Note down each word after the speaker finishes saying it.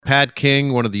Pat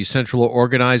King, one of the central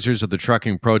organizers of the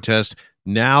trucking protest,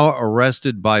 now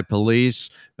arrested by police,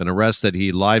 an arrest that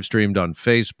he live streamed on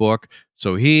Facebook.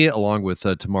 So he, along with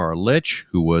Tamara Litch,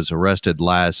 who was arrested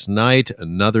last night,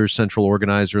 another central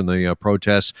organizer in the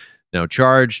protests, now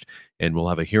charged, and we'll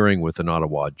have a hearing with an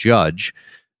Ottawa judge.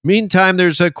 Meantime,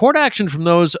 there's a court action from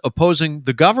those opposing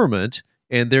the government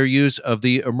and their use of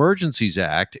the Emergencies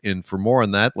Act. And for more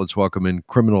on that, let's welcome in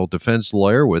criminal defense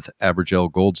lawyer with Abergel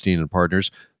Goldstein and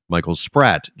Partners, Michael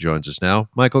Spratt joins us now.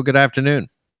 Michael, good afternoon.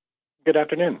 Good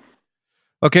afternoon.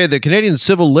 Okay, the Canadian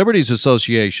Civil Liberties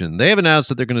Association, they have announced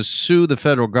that they're going to sue the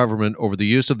federal government over the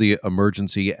use of the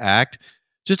Emergency Act.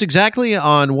 Just exactly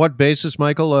on what basis,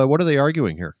 Michael? What are they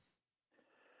arguing here?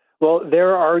 Well,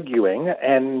 they're arguing,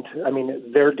 and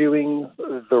they're doing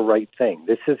the right thing.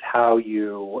 This is how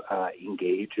you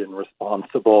engage in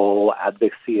responsible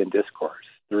advocacy and discourse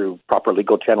through proper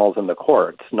legal channels in the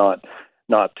courts, not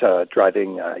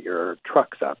driving your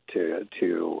trucks up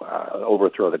to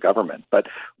overthrow the government. But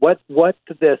what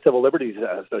the Civil Liberties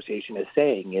Association is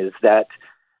saying is that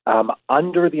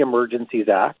under the Emergencies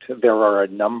Act, there are a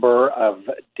number of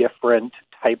different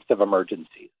types of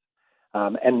emergencies.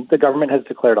 And the government has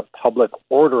declared a public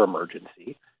order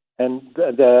emergency. And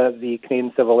the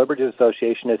Canadian Civil Liberties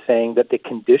Association is saying that the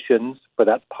conditions for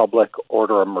that public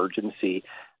order emergency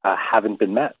haven't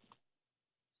been met.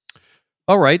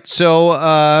 All right.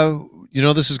 So,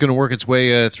 this is going to work its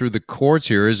way through the courts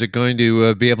here. Is it going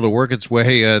to be able to work its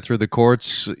way through the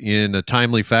courts in a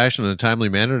timely fashion, in a timely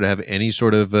manner, to have any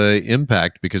sort of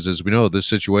impact? Because as we know, this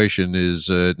situation is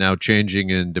now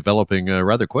changing and developing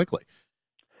rather quickly.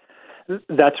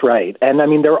 That's right. And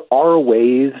there are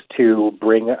ways to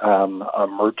bring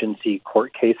emergency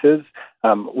court cases.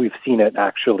 We've seen it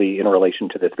actually in relation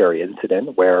to this very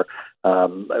incident where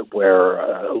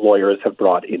lawyers have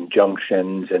brought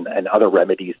injunctions and other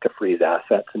remedies to freeze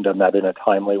assets and done that in a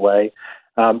timely way.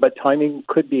 But timing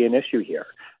could be an issue here.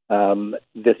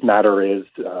 This matter is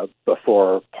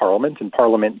before Parliament, and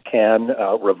Parliament can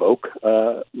revoke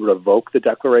the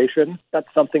declaration.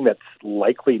 That's something that's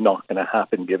likely not going to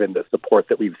happen given the support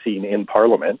that we've seen in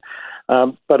Parliament.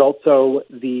 But also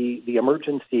the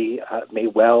emergency may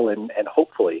well and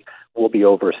hopefully will be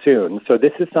over soon. So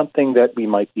this is something that we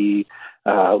might be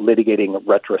litigating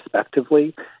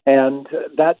retrospectively, and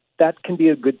that can be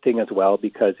a good thing as well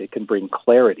because it can bring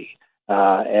clarity.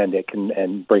 And it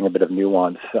can bring a bit of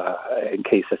nuance in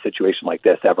case a situation like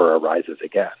this ever arises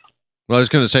again. Well, I was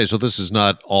going to say, so this is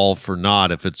not all for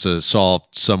naught if it's solved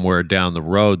somewhere down the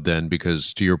road then,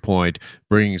 because to your point,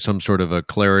 bringing some sort of a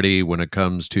clarity when it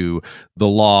comes to the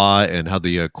law and how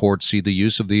the courts see the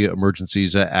use of the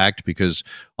Emergencies Act, because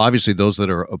obviously those that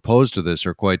are opposed to this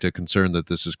are quite concerned that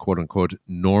this is, quote unquote,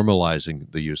 normalizing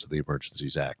the use of the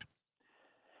Emergencies Act.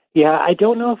 Yeah, I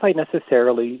don't know if I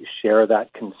necessarily share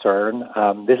that concern.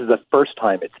 This is the first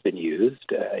time it's been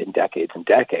used in decades and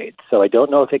decades, so I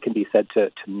don't know if it can be said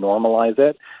to normalize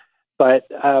it. But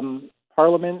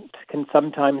Parliament can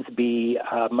sometimes be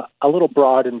a little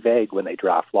broad and vague when they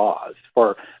draft laws.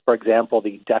 For example,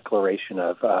 the declaration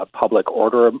of public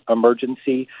order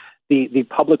emergency. The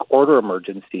public order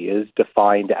emergency is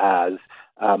defined as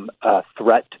a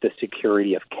threat to the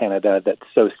security of Canada that's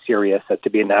so serious as to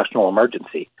be a national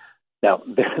emergency. Now,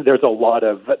 there's a lot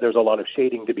of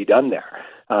shading to be done there.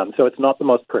 So it's not the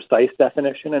most precise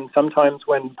definition, and sometimes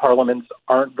when parliaments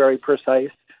aren't very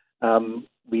precise,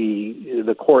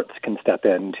 the courts can step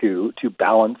in to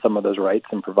balance some of those rights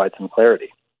and provide some clarity.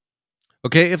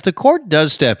 Okay, if the court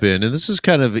does step in, and this is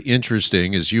kind of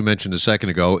interesting, as you mentioned a second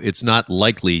ago, it's not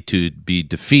likely to be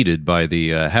defeated by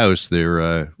the House.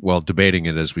 They're, debating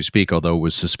it as we speak, although it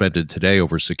was suspended today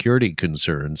over security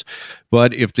concerns.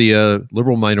 But if the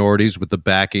Liberal minorities, with the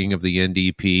backing of the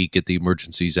NDP, get the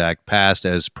Emergencies Act passed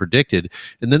as predicted,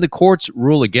 and then the courts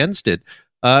rule against it,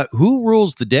 who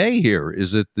rules the day here?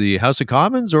 Is it the House of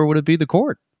Commons, or would it be the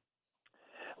court?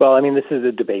 Well, this is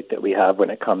a debate that we have when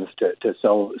it comes to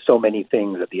so many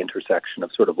things at the intersection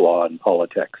of sort of law and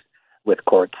politics, with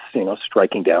courts,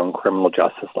 striking down criminal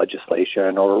justice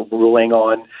legislation or ruling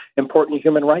on important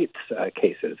human rights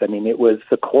cases. It was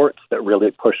the courts that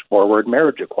really pushed forward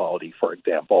marriage equality, for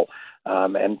example,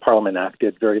 and Parliament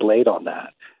acted very late on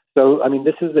that. So,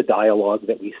 this is the dialogue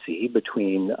that we see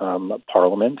between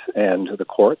Parliament and the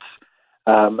courts.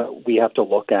 We have to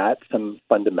look at some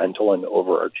fundamental and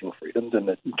overarching freedoms in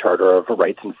the Charter of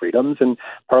Rights and Freedoms, and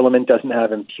Parliament doesn't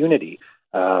have impunity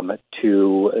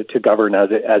to govern as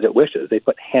it wishes. They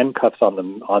put handcuffs on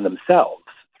themselves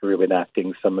through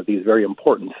enacting some of these very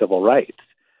important civil rights.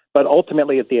 But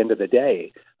ultimately, at the end of the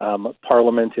day,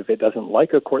 Parliament, if it doesn't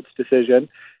like a court's decision,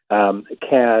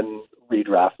 can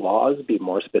redraft laws, be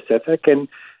more specific, and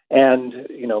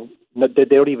they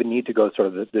don't even need to go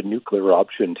sort of the nuclear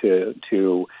option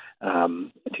to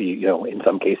in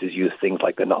some cases use things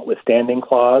like the notwithstanding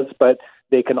clause, but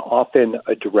they can often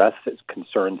address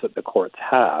concerns that the courts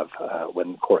have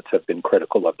when courts have been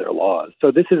critical of their laws.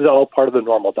 So this is all part of the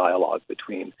normal dialogue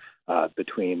between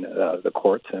the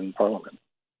courts and Parliament.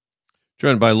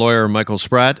 Joined by lawyer Michael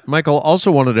Spratt. Michael,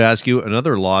 also wanted to ask you,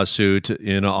 another lawsuit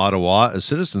in Ottawa. A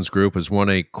citizens group has won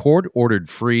a court-ordered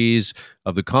freeze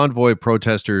of the convoy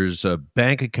protesters'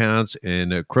 bank accounts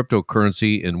and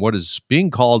cryptocurrency in what is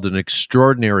being called an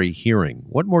extraordinary hearing.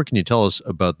 What more can you tell us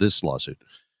about this lawsuit?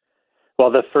 Well,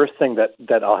 the first thing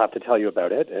that I'll have to tell you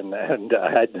about it, and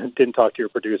I didn't talk to your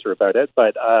producer about it,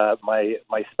 but my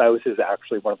spouse is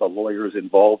actually one of the lawyers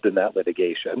involved in that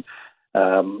litigation.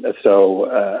 So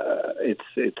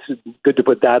it's good to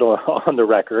put that on the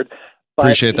record. But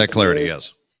appreciate that clarity.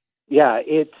 Yes. Yeah,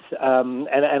 it's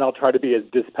and I'll try to be as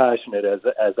dispassionate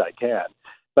as I can.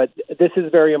 But this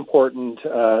is very important.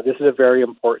 This is a very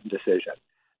important decision.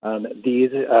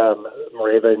 These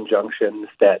Mareva injunctions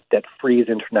that freeze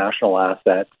international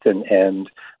assets and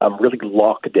really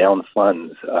lock down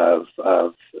funds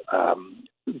of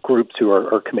groups who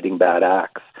are committing bad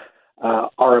acts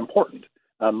are important.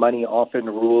 Money often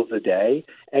rules the day.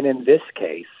 And in this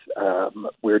case,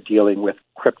 we're dealing with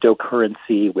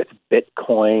cryptocurrency, with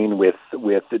Bitcoin,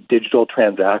 with digital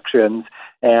transactions.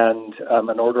 And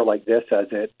an order like this, as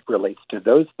it relates to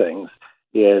those things,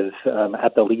 is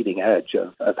at the leading edge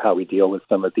of how we deal with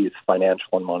some of these financial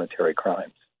and monetary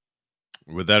crimes.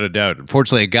 Without a doubt.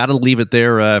 Unfortunately, I got to leave it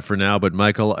there for now. But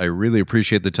Michael, I really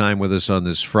appreciate the time with us on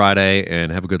this Friday,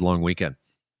 and have a good long weekend.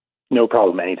 No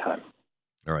problem. Anytime.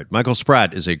 All right. Michael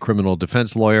Spratt is a criminal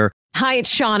defense lawyer. Hi,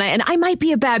 it's Shauna, and I might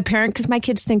be a bad parent because my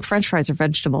kids think French fries are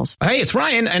vegetables. Hey, it's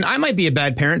Ryan, and I might be a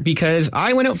bad parent because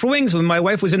I went out for wings when my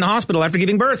wife was in the hospital after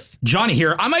giving birth. Johnny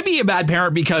here. I might be a bad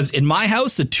parent because in my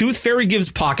house, the tooth fairy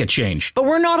gives pocket change. But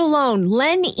we're not alone.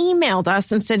 Len emailed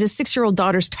us and said his 6-year-old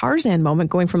daughter's Tarzan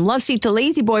moment going from love seat to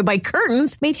lazy boy by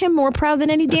curtains made him more proud than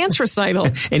any dance recital.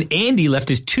 And Andy left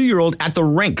his 2-year-old at the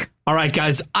rink. All right,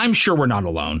 guys, I'm sure we're not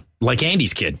alone. Like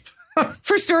Andy's kid.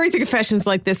 For stories and confessions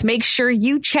like this, make sure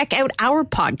you check out our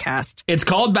podcast. It's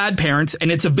called Bad Parents, and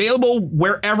it's available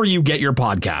wherever you get your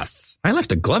podcasts. I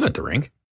left a glove at the rink.